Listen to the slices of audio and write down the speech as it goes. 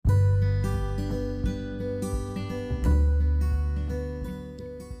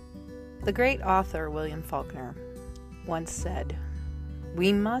The great author William Faulkner once said,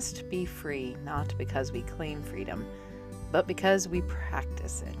 "We must be free not because we claim freedom, but because we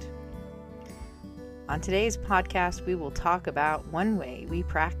practice it." On today's podcast, we will talk about one way we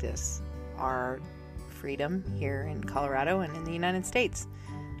practice our freedom here in Colorado and in the United States.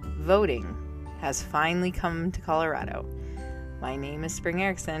 Voting has finally come to Colorado. My name is Spring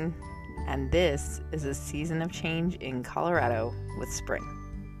Erickson, and this is a season of change in Colorado with Spring.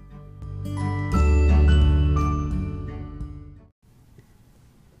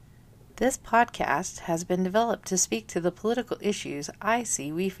 This podcast has been developed to speak to the political issues I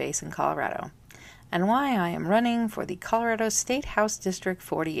see we face in Colorado, and why I am running for the Colorado State House District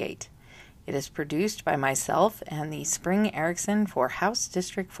 48. It is produced by myself and the Spring Erickson for House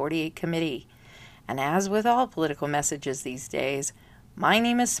District 48 Committee. And as with all political messages these days, my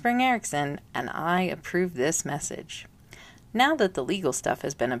name is Spring Erickson, and I approve this message. Now that the legal stuff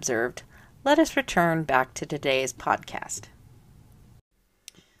has been observed, let us return back to today's podcast.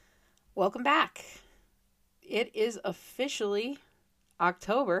 Welcome back. It is officially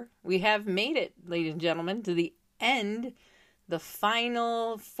October. We have made it, ladies and gentlemen, to the end, the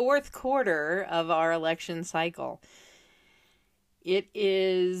final fourth quarter of our election cycle. It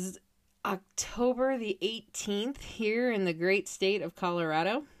is October the 18th here in the great state of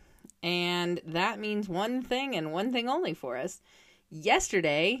Colorado, and that means one thing and one thing only for us.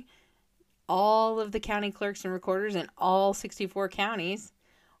 Yesterday, all of the county clerks and recorders in all 64 counties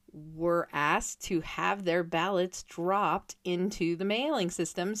were asked to have their ballots dropped into the mailing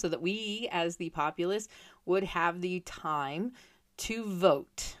system so that we, as the populace, would have the time to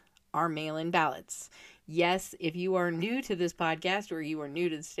vote our mail-in ballots. Yes, if you are new to this podcast or you are new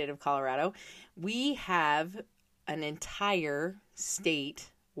to the state of Colorado, we have an entire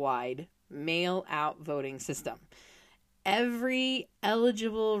statewide mail-out voting system. Every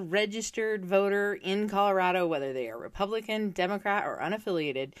eligible registered voter in Colorado, whether they are Republican, Democrat, or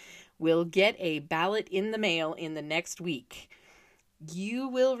unaffiliated, will get a ballot in the mail in the next week. You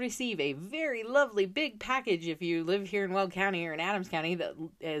will receive a very lovely big package if you live here in Weld County or in Adams County that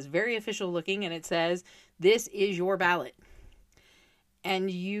is very official looking, and it says, "This is your ballot."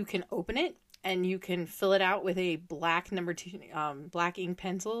 And you can open it and you can fill it out with a black number 2, black ink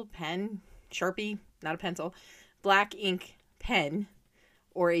pencil, pen, Sharpie, not a pencil, black ink pen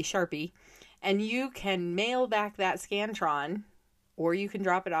or a Sharpie, and you can mail back that Scantron, or you can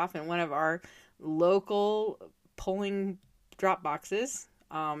drop it off in one of our local polling drop boxes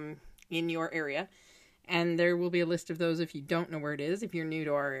in your area, and there will be a list of those if you don't know where it is. If you're new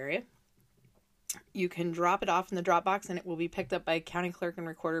to our area, you can drop it off in the drop box, and it will be picked up by county clerk and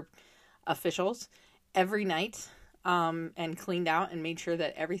recorder officials every night and cleaned out and made sure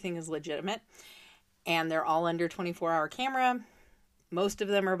that everything is legitimate. And they're all under 24-hour camera. Most of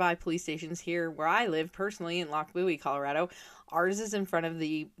them are by police stations here where I live personally in Lochbuie, Colorado. Ours is in front of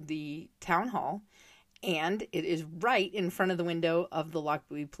the town hall, and it is right in front of the window of the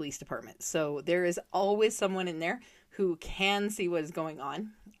Lochbuie Police Department. So there is always someone in there who can see what is going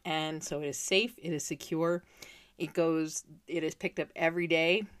on. And so it is safe, it is secure. It is picked up every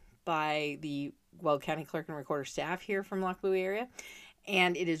day by the Weld County Clerk and Recorder staff here from Lochbuie area.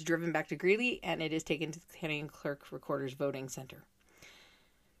 And it is driven back to Greeley, and it is taken to the County Clerk Recorder's Voting Center.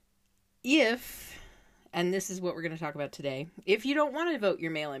 And this is what we're going to talk about today, if you don't want to vote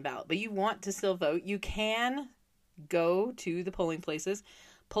your mail-in ballot, but you want to still vote, you can go to the polling places.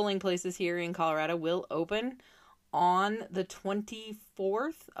 Polling places here in Colorado will open on the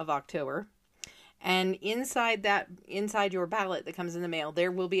 24th of October. And inside your ballot that comes in the mail,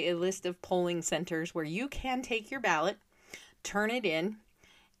 there will be a list of polling centers where you can take your ballot, turn it in,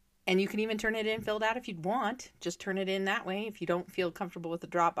 and you can even turn it in filled out if you'd want. Just turn it in that way if you don't feel comfortable with the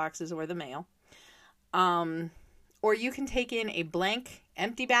drop boxes or the mail. Or you can take in a blank,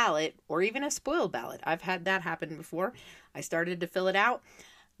 empty ballot, or even a spoiled ballot. I've had that happen before. I started to fill it out,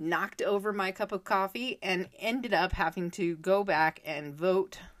 knocked over my cup of coffee, and ended up having to go back and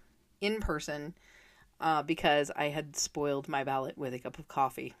vote in person because I had spoiled my ballot with a cup of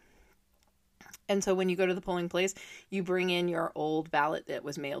coffee. And so when you go to the polling place, you bring in your old ballot that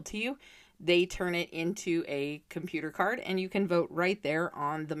was mailed to you. They turn it into a computer card, and you can vote right there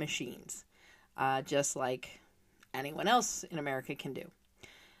on the machines, just like anyone else in America can do.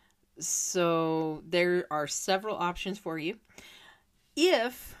 So there are several options for you.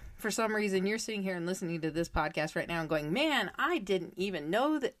 If, for some reason, you're sitting here and listening to this podcast right now and going, "Man, I didn't even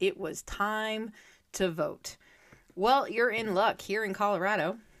know that it was time to vote." Well, you're in luck. Here in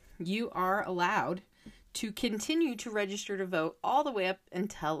Colorado, you are allowed to continue to register to vote all the way up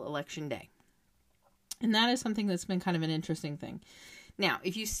until Election Day. And that is something that's been kind of an interesting thing. Now,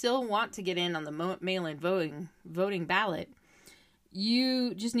 if you still want to get in on the mail-in voting ballot,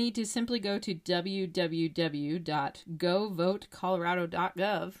 you just need to simply go to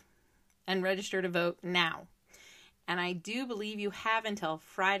www.govotecolorado.gov and register to vote now. And I do believe you have until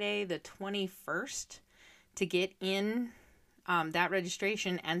Friday the 21st to get in that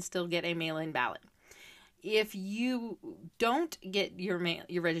registration and still get a mail-in ballot. If you don't get your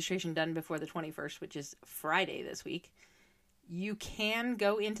registration done before the 21st, which is Friday this week, you can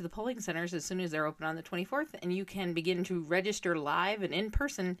go into the polling centers as soon as they're open on the 24th, and you can begin to register live and in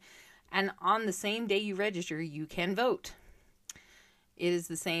person. And on the same day you register, you can vote. It is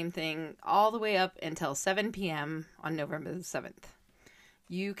the same thing all the way up until 7 p.m. on November the 7th.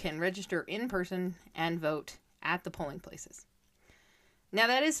 You can register in person and vote at the polling places. Now,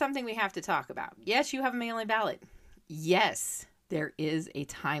 that is something we have to talk about. Yes, you have a mail-in ballot. Yes, there is a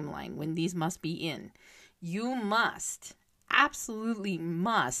timeline when these must be in. You must, absolutely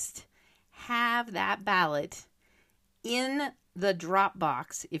must, have that ballot in the drop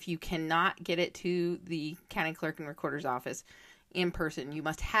box if you cannot get it to the county clerk and recorder's office in person. You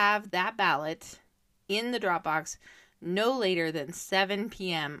must have that ballot in the drop box no later than 7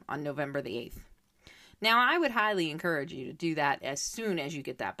 p.m. on November the 8th. Now, I would highly encourage you to do that as soon as you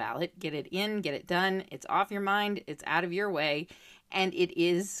get that ballot. Get it in, get it done. It's off your mind, it's out of your way, and it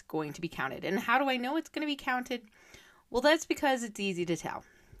is going to be counted. And how do I know it's going to be counted? Well, that's because it's easy to tell.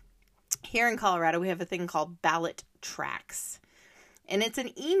 Here in Colorado, we have a thing called ballot tracks. And it's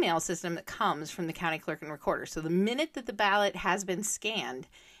an email system that comes from the county clerk and recorder. So the minute that the ballot has been scanned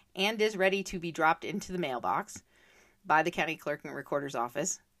and is ready to be dropped into the mailbox by the county clerk and recorder's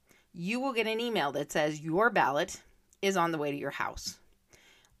office, you will get an email that says your ballot is on the way to your house.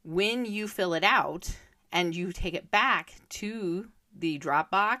 When you fill it out and you take it back to the drop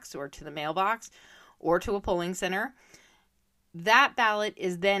box or to the mailbox or to a polling center, that ballot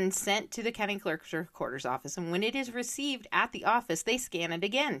is then sent to the county clerk's recorder's office. And when it is received at the office, they scan it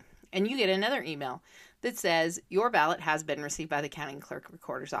again. And you get another email that says your ballot has been received by the county clerk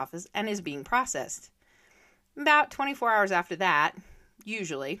recorder's office and is being processed. About 24 hours after that,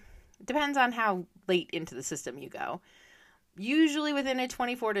 usually, it depends on how late into the system you go. Usually within a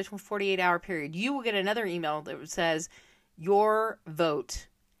 24 to 48 hour period, you will get another email that says your vote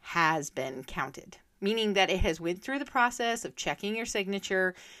has been counted. Meaning that it has went through the process of checking your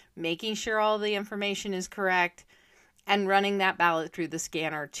signature, making sure all the information is correct, and running that ballot through the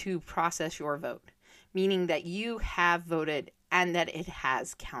scanner to process your vote. Meaning that you have voted and that it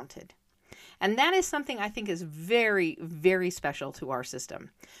has counted. And that is something I think is very, very special to our system.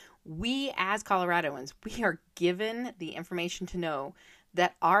 We as Coloradoans, we are given the information to know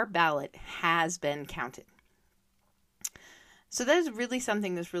that our ballot has been counted. So that is really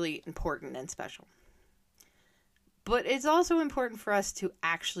something that's really important and special. But it's also important for us to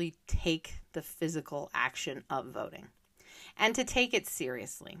actually take the physical action of voting and to take it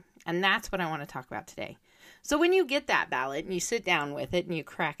seriously. And that's what I want to talk about today. So when you get that ballot and you sit down with it and you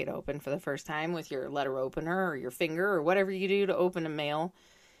crack it open for the first time with your letter opener or your finger or whatever you do to open a mail,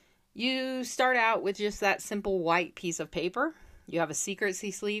 you start out with just that simple white piece of paper. You have a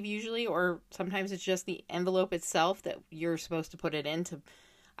secrecy sleeve usually, or sometimes it's just the envelope itself that you're supposed to put it in to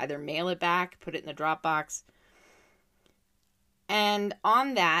either mail it back, put it in the drop box. And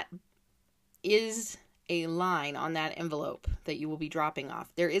on that is a line on that envelope that you will be dropping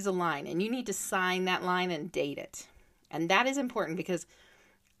off. There is a line, and you need to sign that line and date it. And that is important because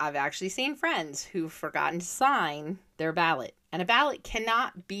I've actually seen friends who've forgotten to sign their ballot. And a ballot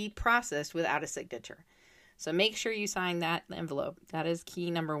cannot be processed without a signature. So make sure you sign that envelope. That is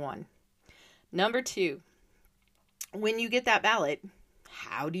key number 1. Number 2, when you get that ballot,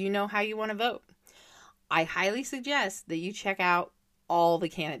 how do you know how you want to vote? I highly suggest that you check out all the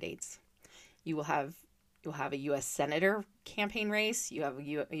candidates. You'll have a U.S. Senator campaign race. You have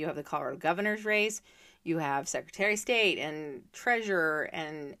the Colorado governor's race. You have Secretary of State and Treasurer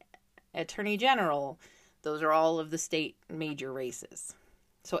and Attorney General. Those are all of the state major races.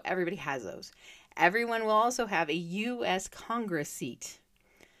 So everybody has those. Everyone will also have a U.S. Congress seat.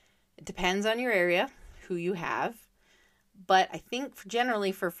 It depends on your area, who you have. But I think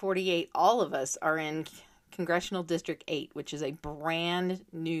generally for 48, all of us are in Congressional District 8, which is a brand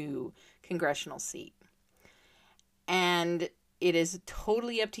new congressional seat. And it is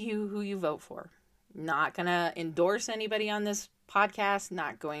totally up to you who you vote for. Not going to endorse anybody on this podcast,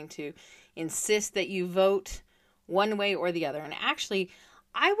 not going to insist that you vote one way or the other. And actually,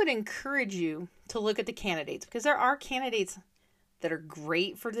 I would encourage you to look at the candidates because there are candidates that are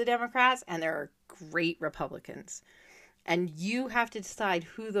great for the Democrats and there are great Republicans. And you have to decide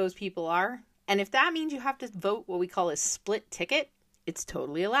who those people are. And if that means you have to vote what we call a split ticket, It's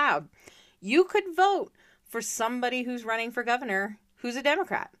totally allowed. You could vote for somebody who's running for governor who's a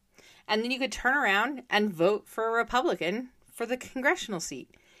Democrat. And then you could turn around and vote for a Republican for the congressional seat.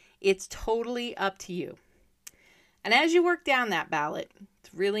 It's totally up to you. And as you work down that ballot,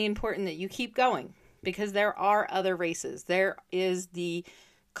 it's really important that you keep going because there are other races. There is the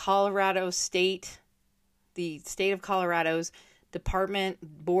state of Colorado's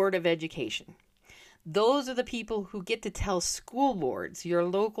Board of Education. Those are the people who get to tell school boards, your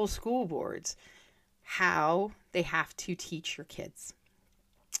local school boards, how they have to teach your kids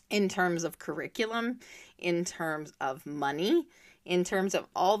in terms of curriculum, in terms of money, in terms of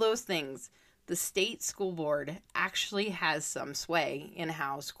all those things. The state school board actually has some sway in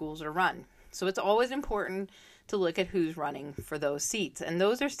how schools are run. So it's always important to look at who's running for those seats. And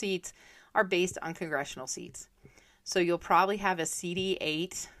those seats are based on congressional seats. So you'll probably have a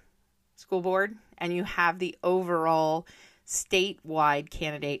CD8 school board, and you have the overall statewide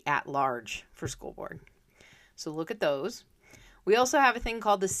candidate at large for school board. So look at those. We also have a thing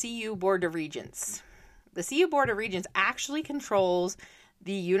called the CU Board of Regents. The CU Board of Regents actually controls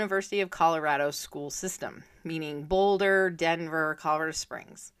the University of Colorado school system, meaning Boulder, Denver, Colorado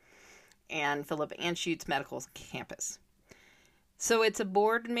Springs, and Philip Anschutz Medical Campus. So it's a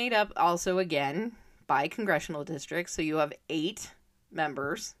board made up also, again, by congressional districts. So you have 8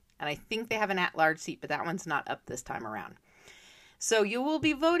 members, and I think they have an at-large seat, but that one's not up this time around. So you will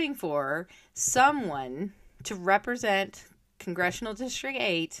be voting for someone to represent Congressional District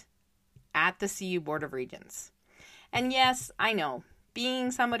 8 at the CU Board of Regents. And yes, I know,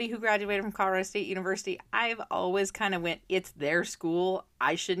 being somebody who graduated from Colorado State University, I've always kind of went, it's their school.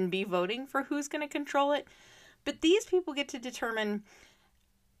 I shouldn't be voting for who's going to control it. But these people get to determine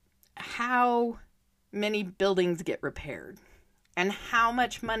how many buildings get repaired and how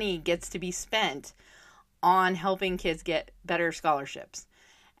much money gets to be spent on helping kids get better scholarships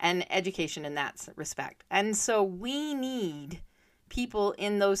and education in that respect. And so we need people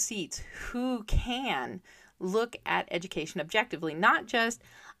in those seats who can look at education objectively, not just,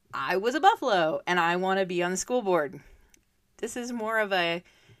 I was a Buffalo and I want to be on the school board. This is more of a,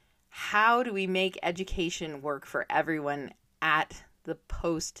 how do we make education work for everyone at the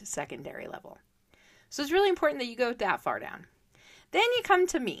post-secondary level? So it's really important that you go that far down. Then you come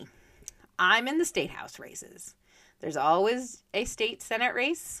to me. I'm in the state house races. There's always a state senate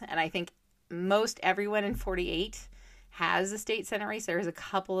race, and I think most everyone in 48 has a state senate race. There's a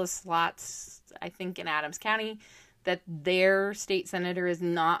couple of slots, I think, in Adams County that their state senator is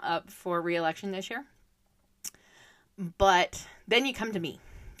not up for re-election this year. But then you come to me,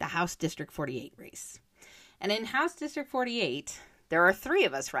 the House District 48 race. And in House District 48, there are 3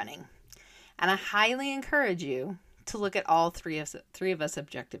 of us running. And I highly encourage you to look at all three of us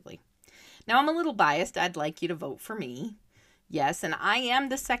objectively. Now, I'm a little biased. I'd like you to vote for me. Yes, and I am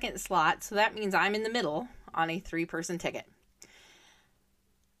the second slot, so that means I'm in the middle on a 3-person ticket.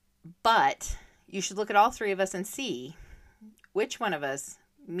 But you should look at all 3 of us and see which one of us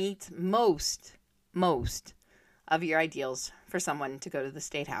meets most of your ideals for someone to go to the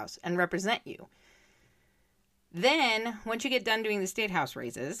State House and represent you. Then, once you get done doing the State House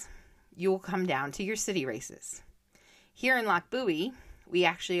races, you will come down to your city races. Here in Lochbuie, we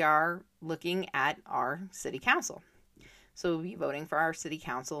actually are looking at our city council. So we'll be voting for our city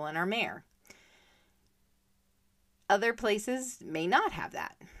council and our mayor. Other places may not have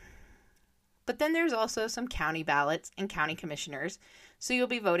that. But then there's also some county ballots and county commissioners. So you'll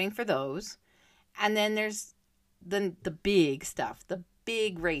be voting for those. And then there's the big stuff, the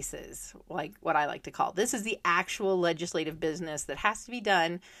big races, like what I like to call. This is the actual legislative business that has to be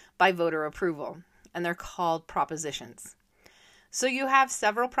done by voter approval. And they're called propositions. So you have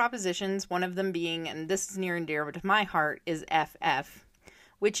several propositions, one of them being, and this is near and dear to my heart, is FF,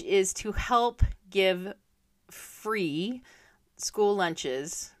 which is to help give free school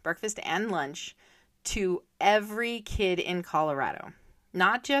lunches, breakfast and lunch, to every kid in Colorado.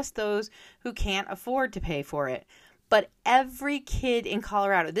 Not just those who can't afford to pay for it, but every kid in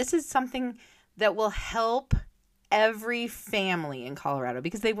Colorado. This is something that will help every family in Colorado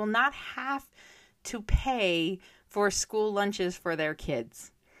because they will not have to pay for school lunches for their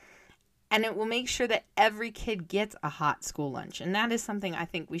kids. And it will make sure that every kid gets a hot school lunch. And that is something I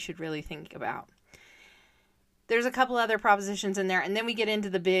think we should really think about. There's a couple other propositions in there. And then we get into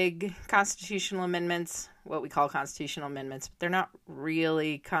the big constitutional amendments, what we call constitutional amendments. They're not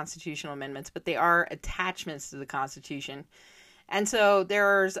really constitutional amendments, but they are attachments to the Constitution. And so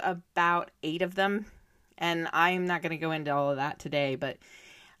there's about 8 of them. And I'm not going to go into all of that today, but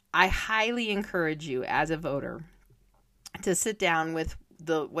I highly encourage you as a voter to sit down with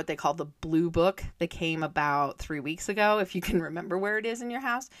what they call the Blue Book that came about 3 weeks ago, if you can remember where it is in your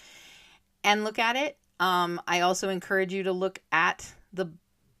house, and look at it. I also encourage you to look at the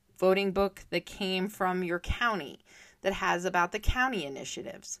voting book that came from your county that has about the county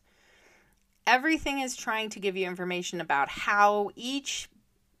initiatives. Everything is trying to give you information about how each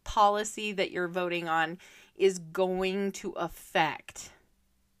policy that you're voting on is going to affect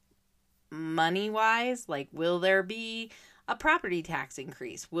money-wise. Like, will there be a property tax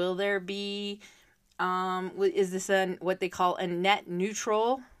increase? Will there be, is this what they call a net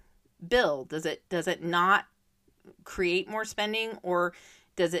neutral bill? Does it not create more spending, or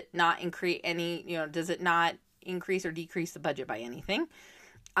does it not does it not increase or decrease the budget by anything?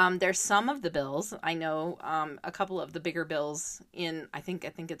 There's some of the bills, I know, a couple of the bigger bills in, I think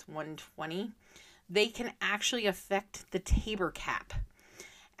it's 120, they can actually affect the Tabor cap.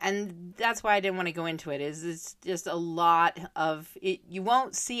 And that's why I didn't want to go into it. It's just a lot of it. You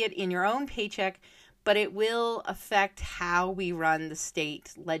won't see it in your own paycheck, but it will affect how we run the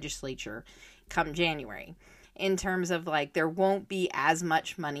state legislature come January. In terms of, like, there won't be as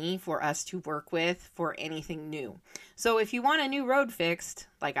much money for us to work with for anything new. So if you want a new road fixed,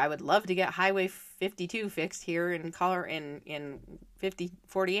 like I would love to get Highway 52 fixed here in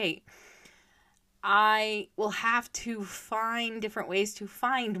 5048, I will have to find different ways to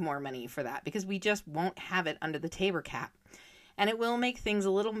find more money for that, because we just won't have it under the Tabor cap. And it will make things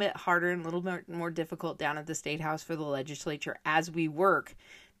a little bit harder and a little bit more difficult down at the State House for the legislature as we work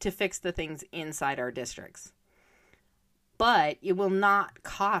to fix the things inside our districts. But it will not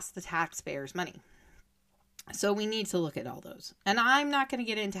cost the taxpayers money. So we need to look at all those. And I'm not going to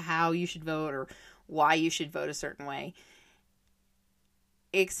get into how you should vote or why you should vote a certain way,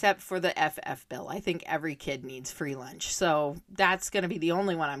 except for the FF bill. I think every kid needs free lunch. So that's going to be the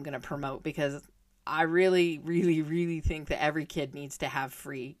only one I'm going to promote, because I really, really, really think that every kid needs to have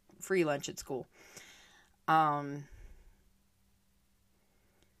free lunch at school.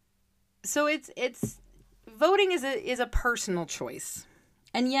 So it's voting is a personal choice.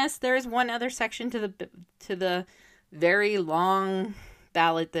 And yes, there is one other section to the very long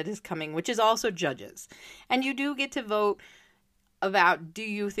ballot that is coming, which is also judges. And you do get to vote about, do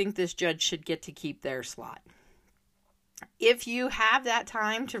you think this judge should get to keep their slot? If you have that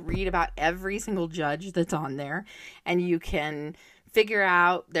time to read about every single judge that's on there, and you can figure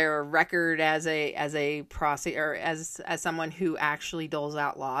out their record as a prosecutor, as someone who actually doles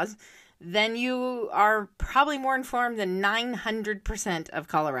out laws, then you are probably more informed than 900% of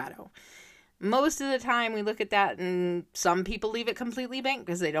Colorado. Most of the time we look at that, and some people leave it completely blank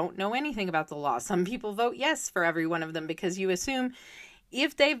because they don't know anything about the law. Some people vote yes for every one of them because you assume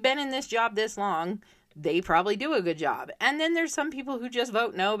if they've been in this job this long, they probably do a good job. And then there's some people who just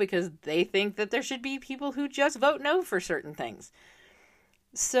vote no because they think that there should be people who just vote no for certain things.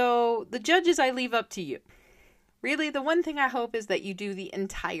 So the judges I leave up to you. Really, the one thing I hope is that you do the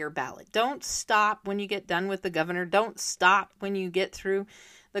entire ballot. Don't stop when you get done with the governor. Don't stop when you get through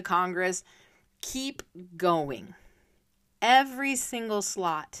the Congress. Keep going. Every single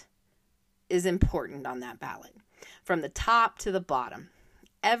slot is important on that ballot, from the top to the bottom.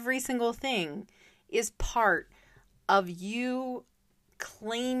 Every single thing is part of you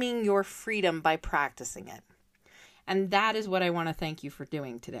claiming your freedom by practicing it. And that is what I want to thank you for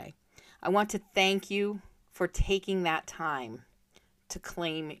doing today. I want to thank you for taking that time to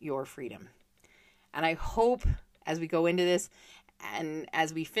claim your freedom. And I hope as we go into this and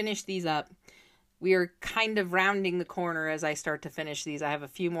as we finish these up, we are kind of rounding the corner as I start to finish these. I have a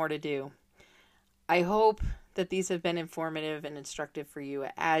few more to do. I hope that these have been informative and instructive for you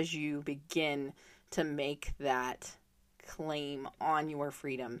as you begin to make that claim on your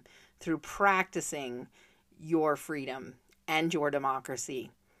freedom through practicing your freedom and your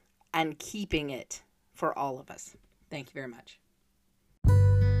democracy and keeping it for all of us. Thank you very much.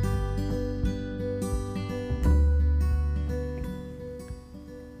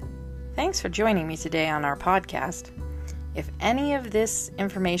 Thanks for joining me today on our podcast. If any of this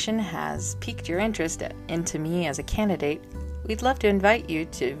information has piqued your interest into me as a candidate, we'd love to invite you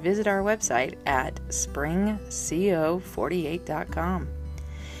to visit our website at springco48.com.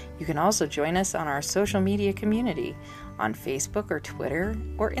 You can also join us on our social media community on Facebook or Twitter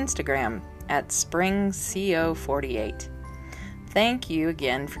or Instagram at springco48. Thank you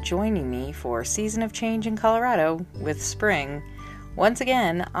again for joining me for Season of Change in Colorado with Spring. Once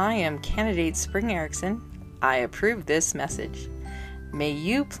again, I am candidate Spring Erickson. I approve this message. May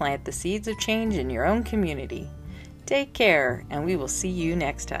you plant the seeds of change in your own community. Take care, and we will see you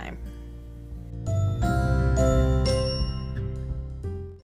next time.